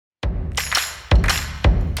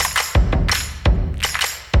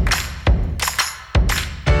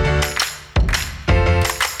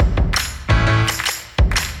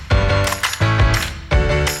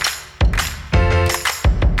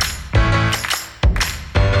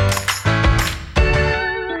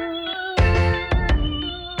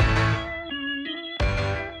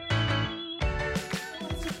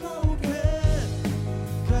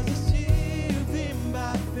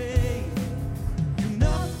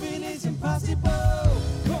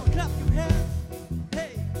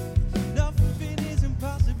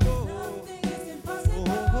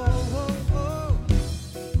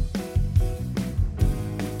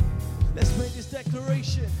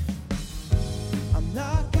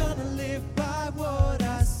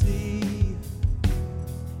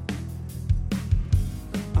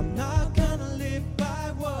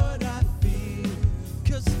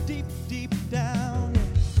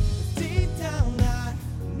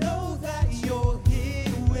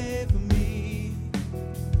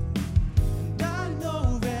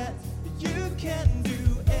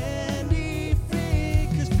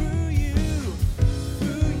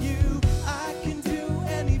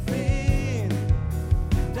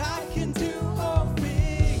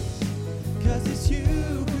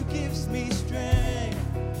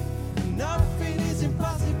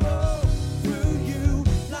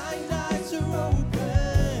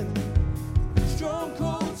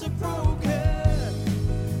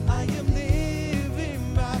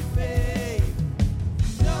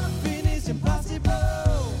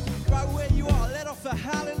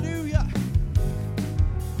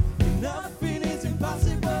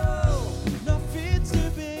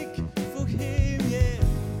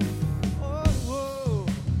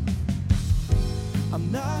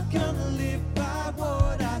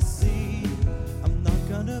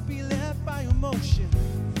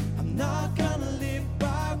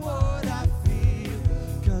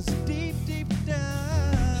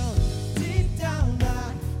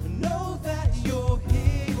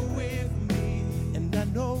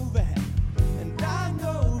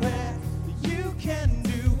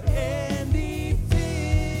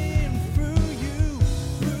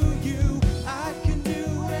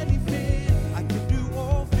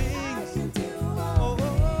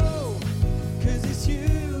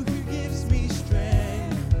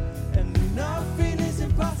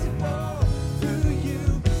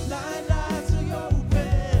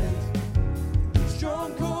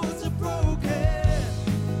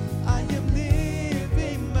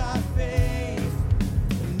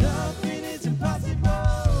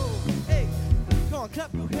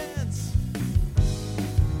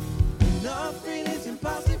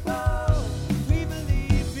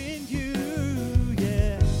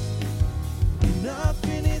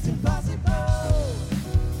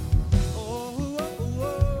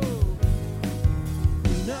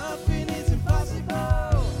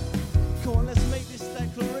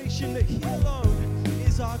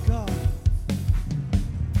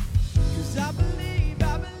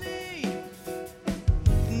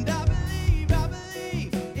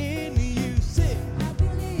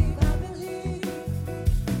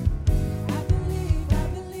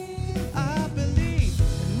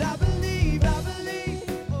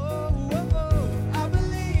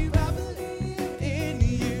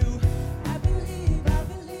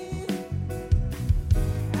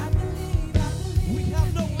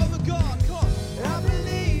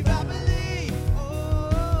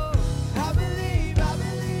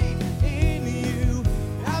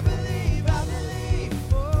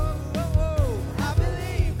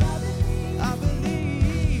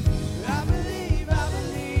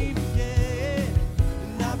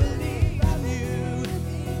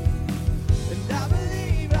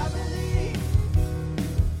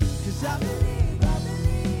'cause I believe.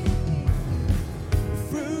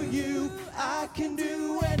 Through you, I can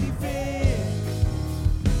do anything.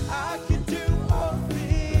 I can do all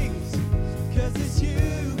things, 'cause it's you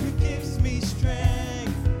who gives me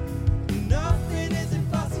strength. Nothing is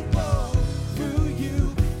impossible. Through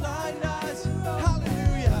you, blind eyes,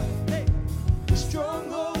 hallelujah. Hey, the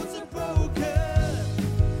strongholds are broken.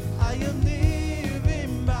 I am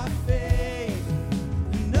living by faith.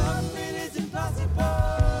 Nothing is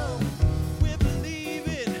impossible. We're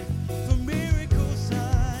believing for miracle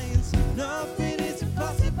signs. Nothing is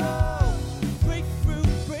impossible. Breakthrough,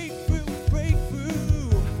 breakthrough,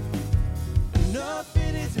 breakthrough.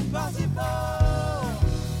 Nothing is impossible.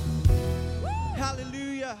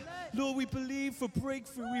 Hallelujah. Lord, we believe for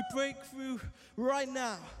breakthrough. We break through right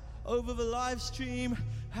now over the live stream.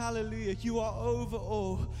 Hallelujah. You are over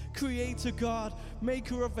all. Creator God,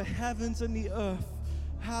 maker of the heavens and the earth.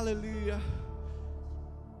 Hallelujah.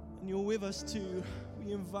 And you're with us too.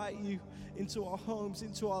 We invite you into our homes,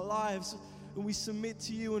 into our lives, and we submit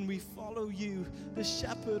to you and we follow you, the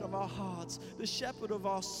shepherd of our hearts, the shepherd of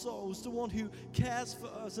our souls, the one who cares for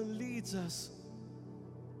us and leads us.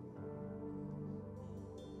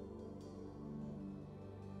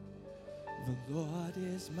 The Lord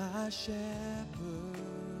is my shepherd,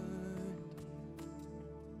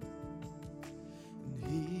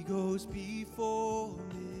 and he goes before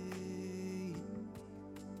me,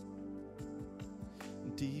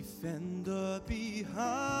 defender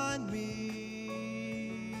behind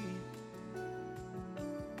me,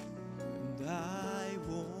 and I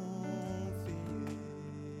won't fear.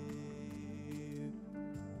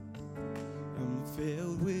 I'm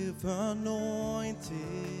filled with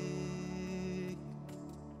anointing.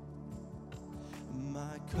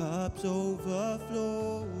 My cup's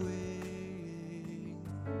overflowing.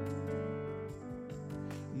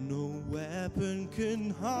 No weapon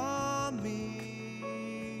can harm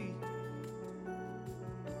me,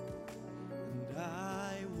 and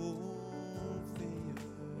I won't fear.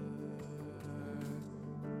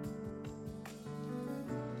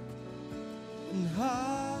 And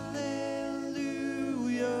hallelujah,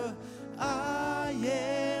 I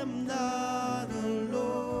am not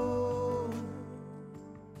alone.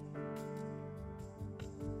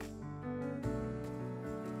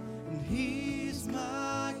 And he's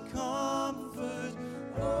my comfort,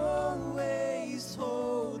 always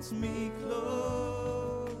holds me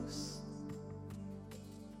close.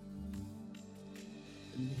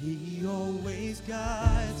 And he always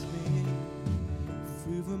guides me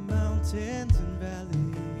through the mountains and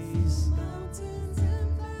valleys.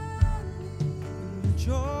 And the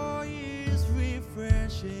joy is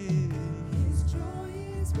refreshing.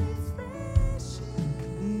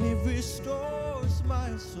 And it restores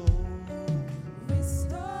my soul.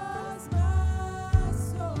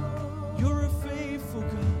 You're a faithful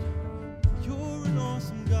God. You're an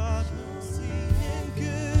awesome God. Mercy and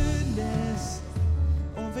goodness.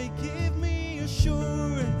 Oh, they give me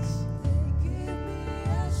assurance.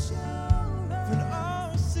 When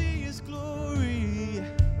I'll see his glory.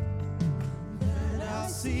 And I'll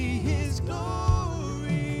see his glory.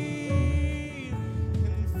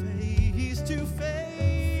 And face to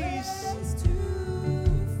face.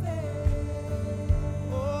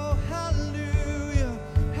 Oh, hallelujah,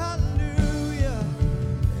 hallelujah,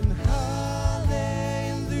 and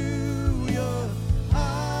hallelujah.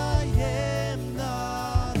 I am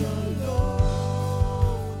not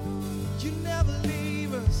alone. You never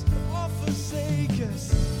leave us or forsake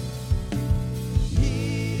us.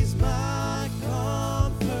 He's my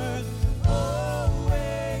comfort,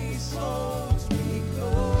 always holds me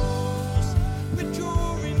close. We're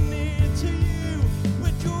drawing near to you.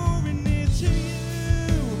 We're drawing near to you.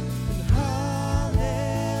 And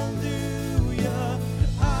hallelujah,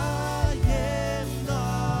 I am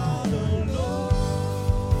not alone.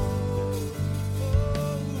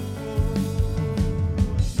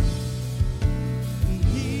 And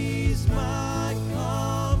he's my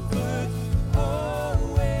comfort,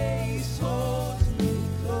 always holds me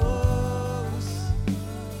close.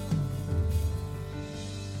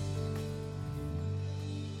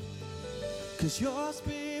 'Cause your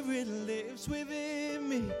spirit lives within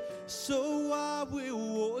me, so I will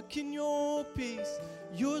walk in your peace.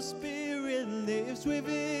 Your spirit lives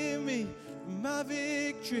within me, my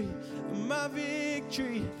victory, my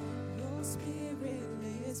victory. Your spirit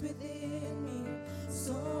lives within me,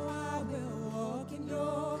 so I will walk in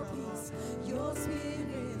your peace. Your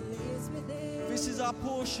spirit lives within This is our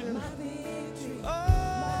portion. my victory.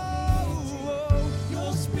 Oh,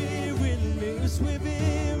 your spirit lives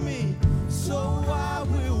within me, so I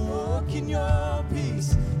will walk in your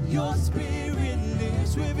peace. Your spirit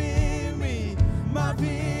lives within my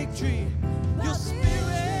victory. Your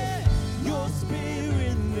spirit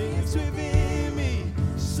lives within me.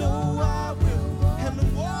 So I will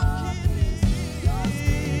and walk in it.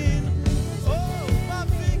 Oh, my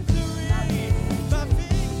victory, my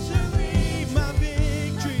victory, my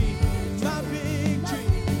victory, my victory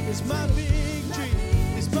is my victory,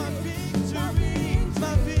 is my victory,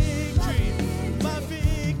 my victory, my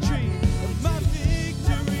victory, my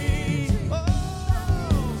victory.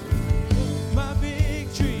 Oh, my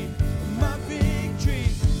victory, my victory.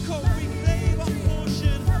 Come reclaim our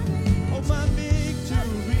portion of my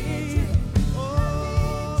victory.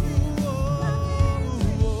 Oh, oh,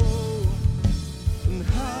 oh. And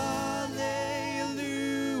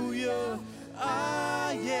hallelujah,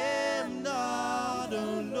 I am not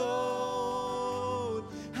alone.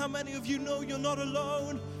 How many of you know you're not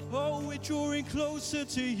alone? Oh, we're drawing closer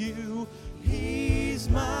to you. He's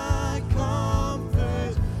my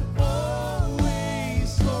comfort,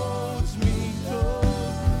 always holds me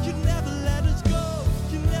close. You never let us go,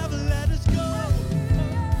 you never let us go.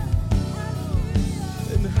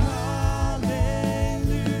 And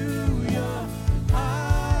hallelujah,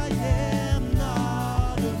 I am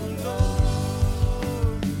not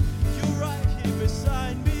alone. You're right here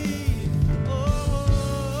beside me.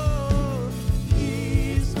 Oh,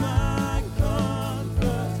 He's my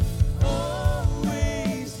comfort,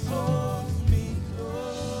 always holds me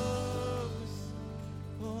close.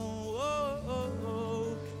 Oh, oh, oh,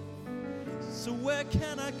 oh. So where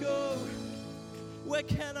can I go? Where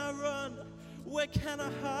can I run? Where can I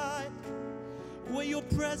hide? Where your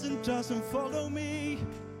presence doesn't follow me.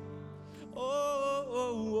 Oh,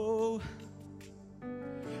 oh, oh.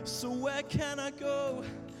 So where can I go?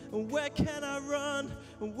 And where can I run?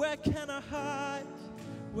 And where can I hide?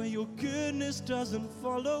 Where your goodness doesn't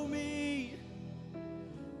follow me.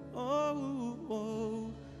 Oh,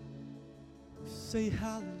 oh. Say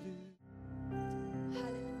hallelujah.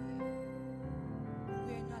 Hallelujah.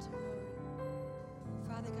 We are not alone.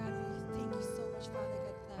 Father God, we thank you so much, Father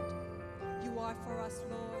God, that you are for us,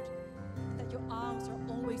 Lord, that your arms are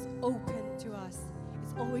always open to us.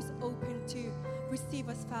 It's always open to receive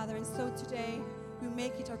us, Father. And so today, we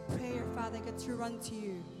make it our prayer, Father God, to run to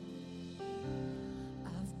you.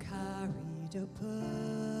 I've carried a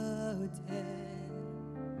burden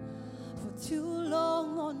for too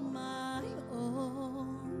long on my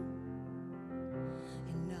own,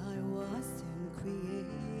 and I wasn't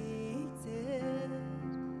created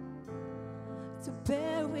to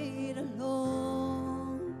bear it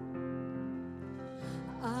alone.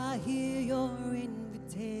 I hear your invitation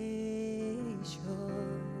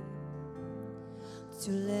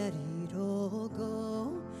to let it all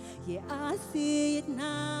go. Yeah, I see it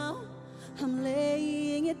now. I'm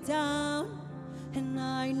laying it down, and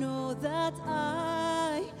I know that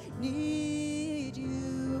I need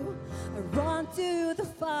you. I run to the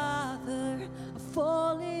Father, I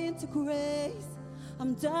fall into grace.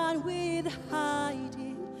 I'm done with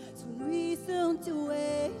hiding, some reason to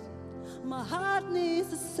wait. My heart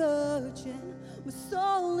needs a surgeon, my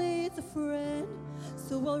soul needs a friend.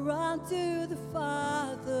 So I'll run to the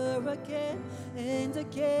Father again and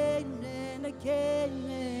again and again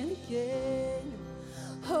and again.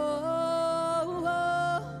 Oh,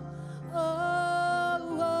 oh,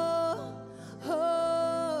 oh, oh,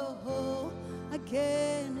 oh, oh,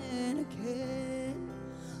 again and again.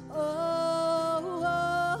 Oh,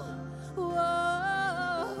 oh, oh,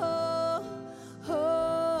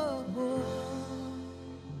 oh, oh.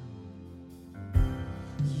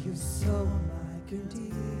 You saw my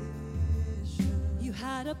condition. You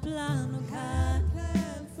had a plan,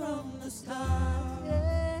 from the start.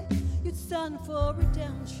 Yeah, you'd stand for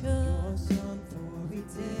redemption. Your son for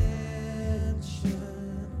redemption.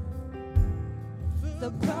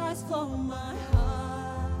 The price for my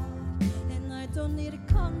heart, and I don't need a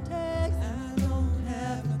context. I don't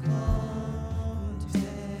have a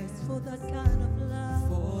context for that kind of love.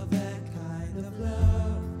 For that kind of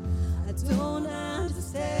love, I don't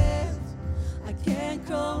understand. I can't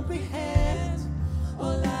comprehend.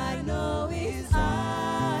 All I know is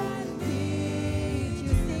I need you.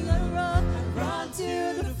 Sing and run. I run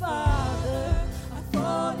to the Father. I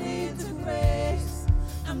fall into grace.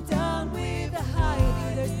 I'm done with the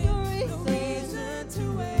hiding. There's no reason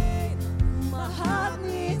to wait. My heart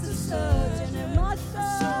needs a surgeon, and my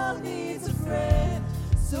soul needs a friend.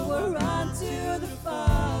 So I run to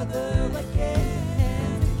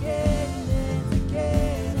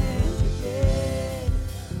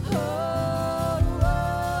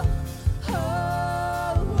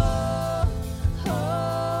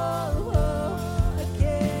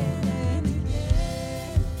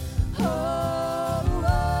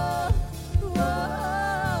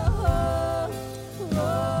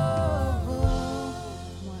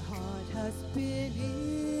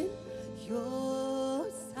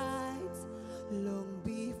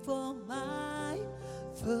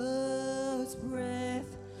first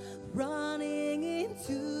breath, running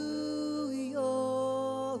into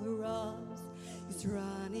your arms, is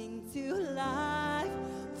running to life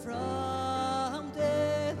from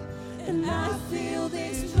death. And I feel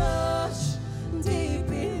this rush deep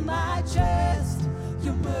in my chest.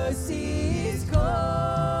 Your mercy is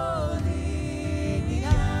calling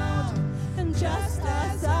out, and just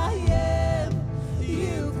as I am,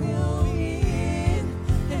 you pull me in,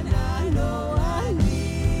 and I know I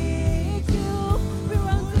need you. We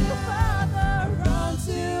run to the Father, run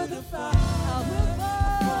to the Father. I will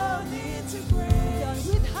fall into grace, done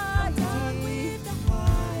with hiding,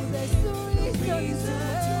 there's no reason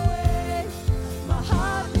to wait. My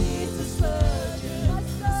heart needs a surgeon, my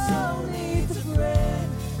soul needs a friend,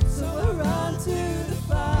 so I run to the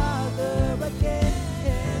Father again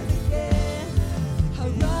and again. I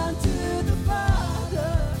run to the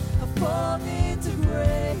Father, I fall into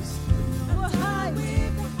grace. No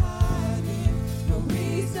hiding, no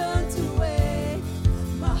reason to wait.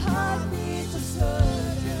 My heart needs a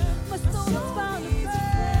surgeon, my soul has found a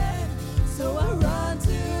friend, so I run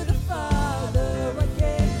to the Father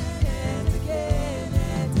again and again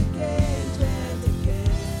and again and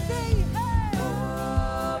again. Say, hey! Oh,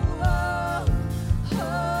 oh, oh,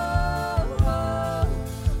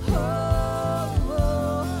 oh,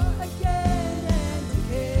 oh, again and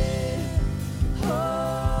again. Oh,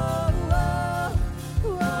 oh, oh,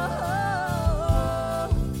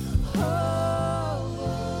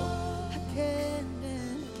 oh, again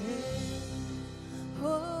and again.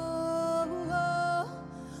 Oh,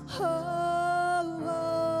 oh,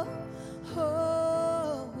 oh,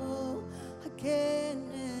 oh, again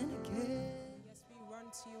and again. Yes, we run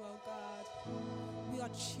to you, O God. We are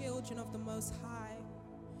children of the Most High.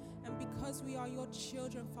 And because we are your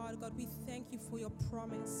children, Father God, we thank you for your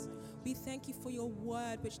promise. We thank you for your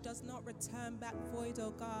word, which does not return back void,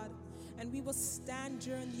 O God. And we will stand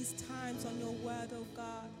during these times on your word, O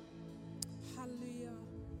God. Hallelujah.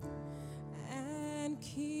 And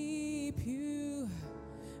keep you,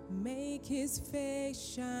 make his face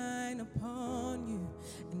shine upon you,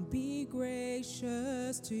 and be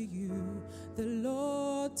gracious to you. The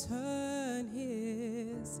Lord turn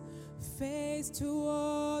his face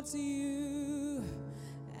towards you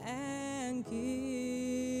and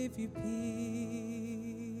give you peace.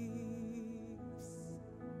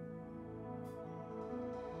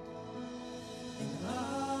 And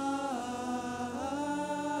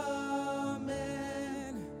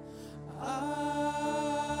amen, amen,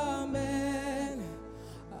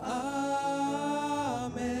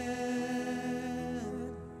 amen,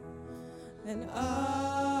 and amen,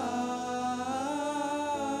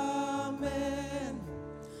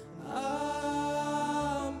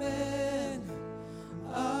 amen,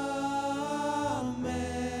 amen.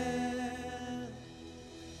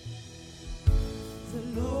 The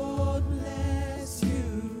Lord bless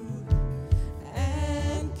you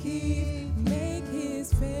and keep, make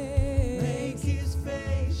his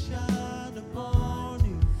face shine upon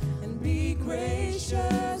you. and be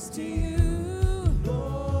gracious to you.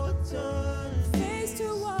 Lord, turn Face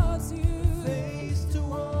towards you face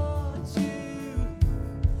towards you.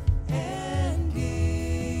 and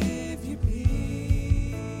give you peace.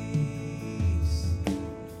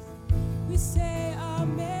 We say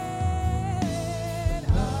amen.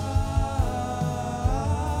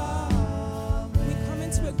 We come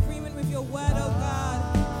into agreement with your word, oh God.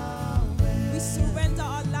 We surrender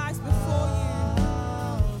our lives before you.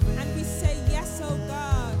 And we say yes, oh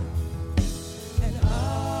God. And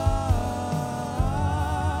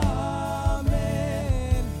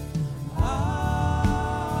amen.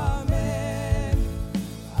 Amen.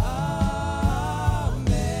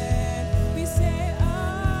 Amen. We say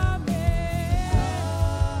amen.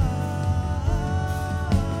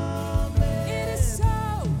 It is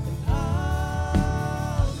so.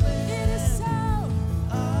 It is so.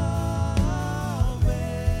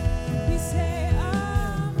 We say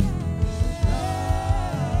amen.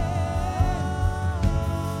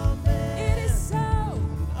 It is so.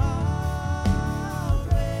 Amen.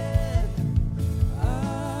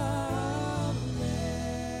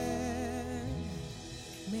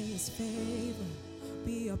 May his favor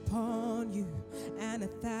be upon you and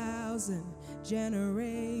 1,000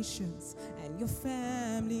 generations, and your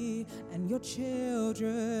family and your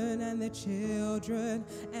children and the children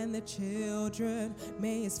and the children.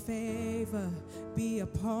 May his favor be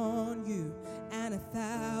upon you and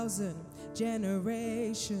 1,000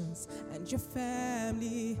 generations, and your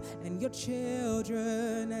family and your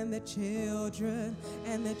children and the children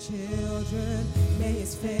and the children. May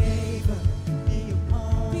his favor be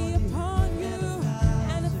upon you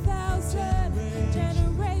and 1,000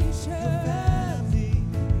 generations.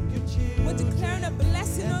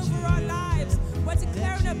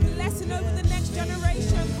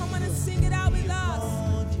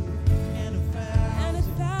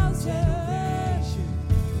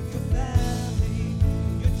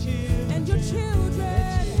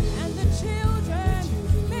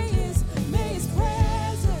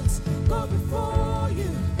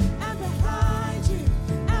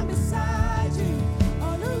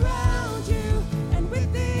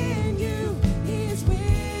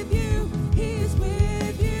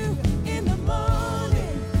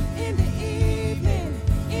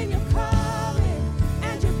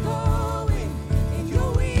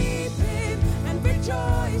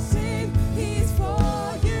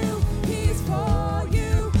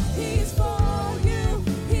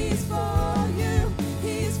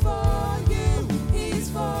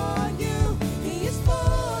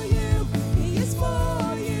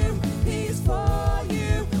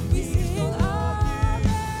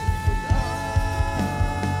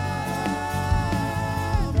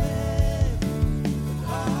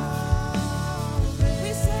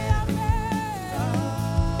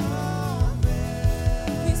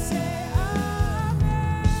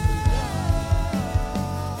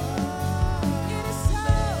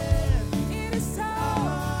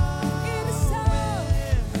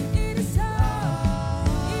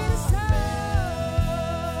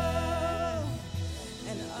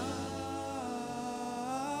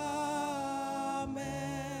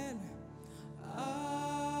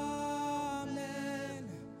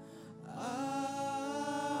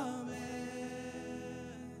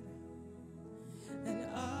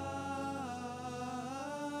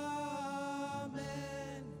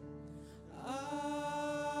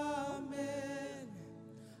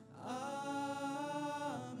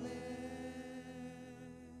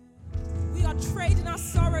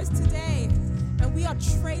 sorrows today, and we are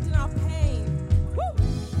trading our pain. Woo!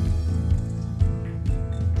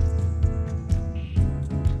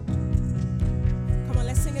 Come on,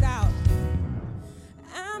 let's sing it out.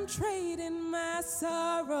 I'm trading my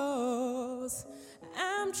sorrows.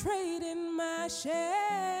 I'm trading my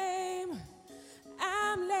shame.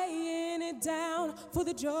 I'm laying it down for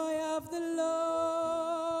the joy of the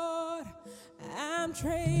Lord. I'm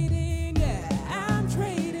trading, I'm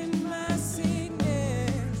trading my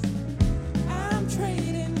sickness. I'm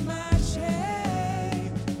trading my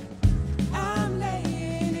shame. I'm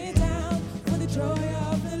laying it down for the joy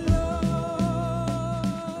of the Lord.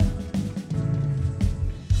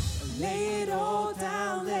 Lay it all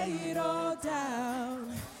down, lay it all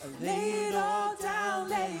down. Lay it all down,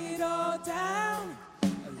 lay it all down.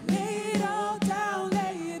 Lay it all down,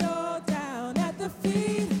 lay it all down at the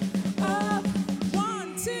feet of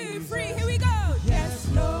 1, 2, 3, here we go. Yes,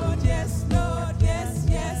 Lord, yes, Lord, yes,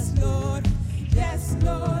 yes, Lord. Yes,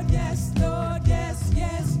 Lord, yes, Lord, yes,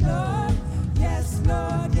 yes, Lord. Yes,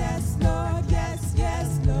 Lord, yes, Lord, yes,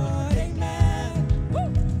 yes, Lord, amen.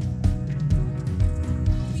 Woo!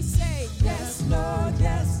 We say, yes, Lord,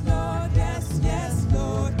 yes, Lord, yes, yes,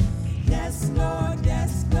 Lord. Yes, Lord,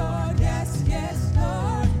 yes, Lord, yes, yes,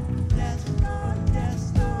 Lord. Yes, Lord,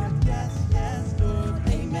 yes, Lord, yes, yes, Lord.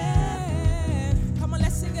 Amen. Come on,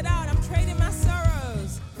 let's sing it out. I'm trading my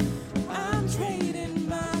sorrows. I'm trading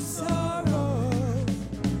my sorrows.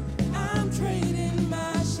 I'm trading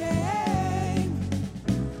my shame.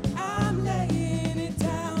 I'm laying it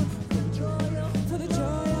down for the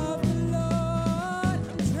joy of the Lord.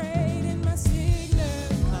 I'm trading my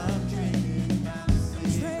sickness. I'm trading my I'm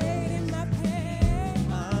trading my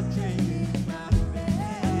pain. I'm trading my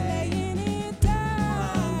I'm laying it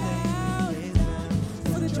down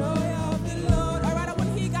for the joy of the Lord. All right, I want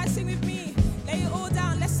to hear you guys sing with me. Lay it all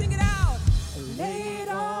down. Let's sing it out. Lay it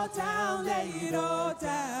all down. Lay it all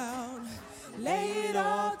down. Lay it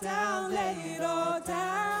all down. Lay it all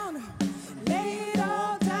down. Lay it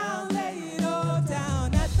all down. Lay it all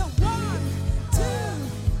down at the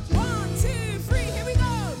 1, 2, 3. Here we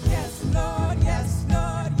go. Yes, Lord. Yes,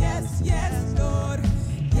 Lord. Yes, yes, Lord.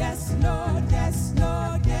 Yes, Lord. Yes,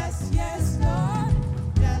 Lord. Yes, yes, Lord.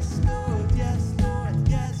 Yes, Lord, yes, Lord,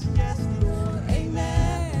 yes, yes, Lord.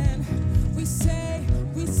 Amen. We say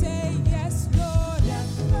yes, Lord.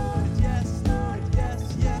 Yes, Lord, yes, Lord,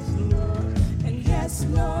 yes, yes, Lord. And yes,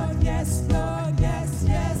 Lord, yes, Lord, yes,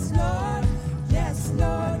 yes, Lord. Yes,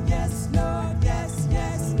 Lord, yes, Lord, yes,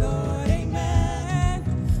 yes, Lord. Amen.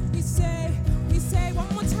 We say one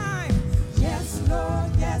more time. Yes,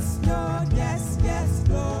 Lord, yes, Lord, yes, yes,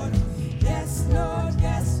 Lord. Yes, Lord,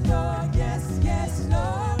 yes, Lord, yes, yes,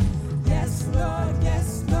 Lord. Yes, Lord,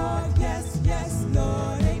 yes, Lord, yes, yes,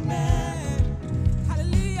 Lord. Amen.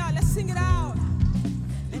 Hallelujah. Let's sing it out.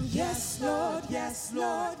 And yes, Lord, yes,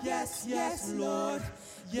 Lord, yes, yes, Lord.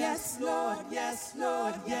 Yes, Lord, yes,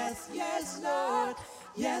 Lord, yes, yes, Lord.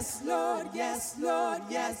 Yes, Lord, yes, Lord,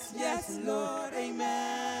 yes, yes, Lord.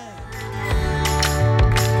 Amen.